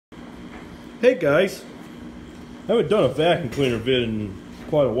Hey guys, I haven't done a vacuum cleaner vid in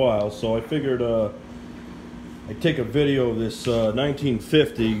quite a while, so I figured I'd take a video of this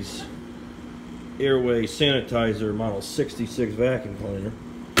 1950s Airway Sanitizer Model 66 vacuum cleaner.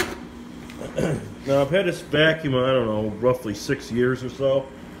 Now I've had this vacuum, I don't know, roughly 6 years or so.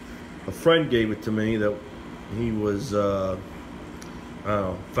 A friend gave it to me that he was, I don't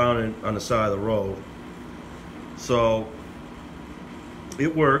know, found it on the side of the road. So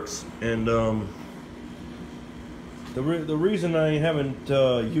it works, and the reason I haven't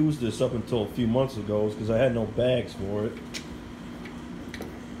used this up until a few months ago is because I had no bags for it.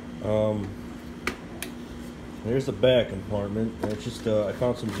 There's the back compartment. And it's just I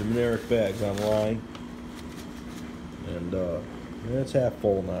found some generic bags online, and it's half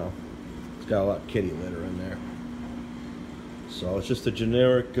full now. It's got a lot of kitty litter in there. So it's just a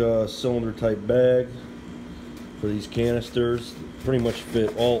generic cylinder type bag for these canisters. Pretty much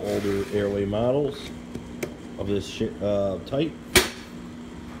fit all older Airway models of this type.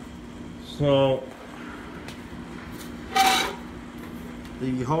 So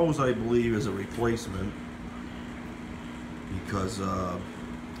the hose, I believe, is a replacement, because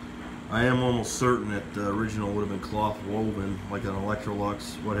I am almost certain that the original would have been cloth woven, like an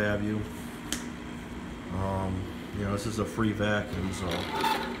Electrolux, what have you. You know, this is a free vacuum, so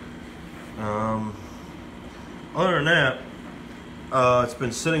other than that, it's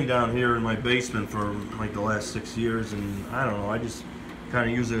been sitting down here in my basement for like the last 6 years, and I don't know, I just kind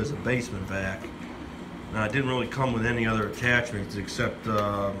of use it as a basement vac. Now, it didn't really come with any other attachments except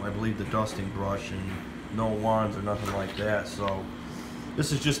I believe the dusting brush, and no wands or nothing like that. So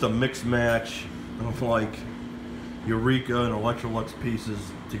this is just a mix match of like Eureka and Electrolux pieces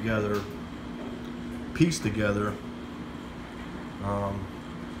together, pieced together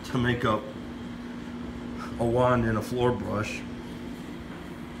to make up a wand and a floor brush.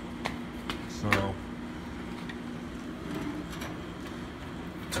 So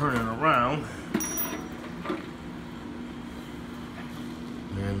turn it around,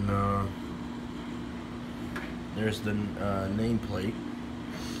 and there's the nameplate.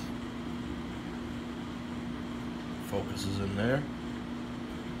 Focuses in there.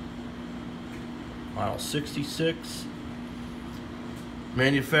 Model 66.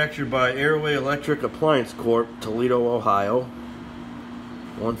 Manufactured by Airway Electric Appliance Corp., Toledo, Ohio.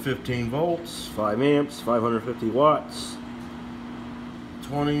 115 volts, 5 amps, 550 watts,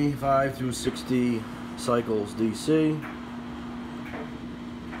 25 through 60 cycles DC.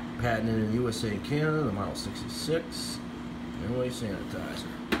 Patented in USA and Canada, the Model 66. Airway Sanitizer.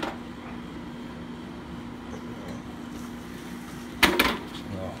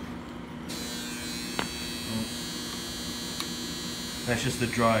 That's just the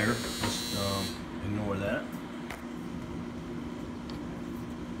dryer. Just ignore that.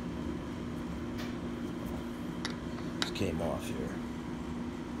 Just came off here.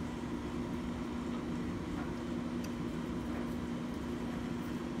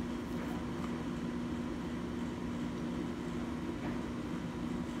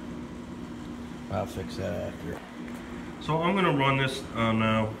 I'll fix that after. So I'm gonna run this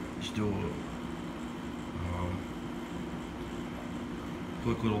now. Just do a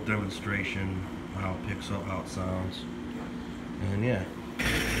quick little demonstration how it picks up, how it sounds, and yeah.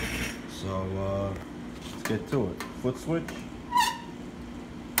 So let's get to it. Foot switch.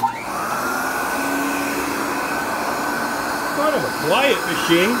 Kind of a quiet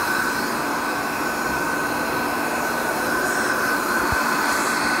machine.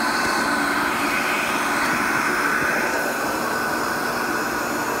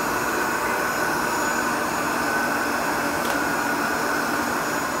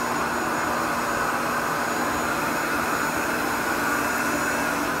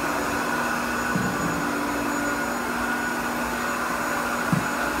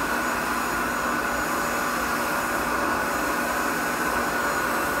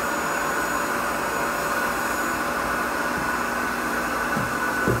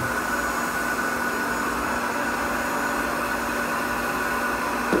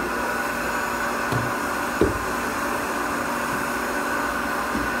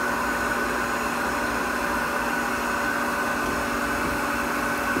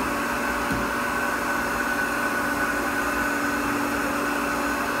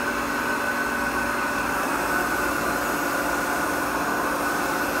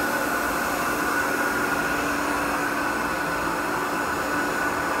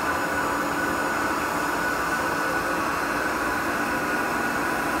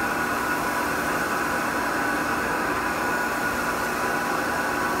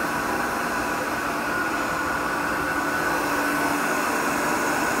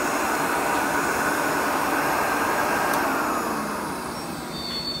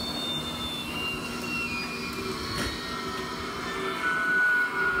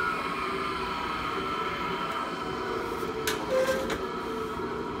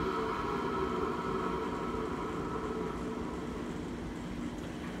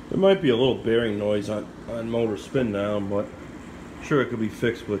 There might be a little bearing noise on motor spin down, but sure it could be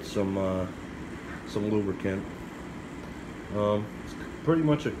fixed with some lubricant. It's pretty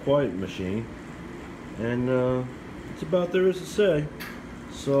much a quiet machine, and it's about there is to say.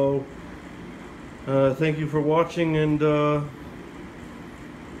 So thank you for watching, and hope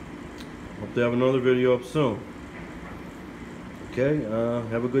to have another video up soon. Okay,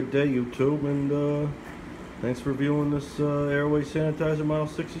 have a good day, YouTube, and thanks for viewing this Airway Sanitizer Model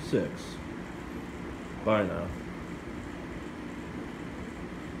 66. Bye now.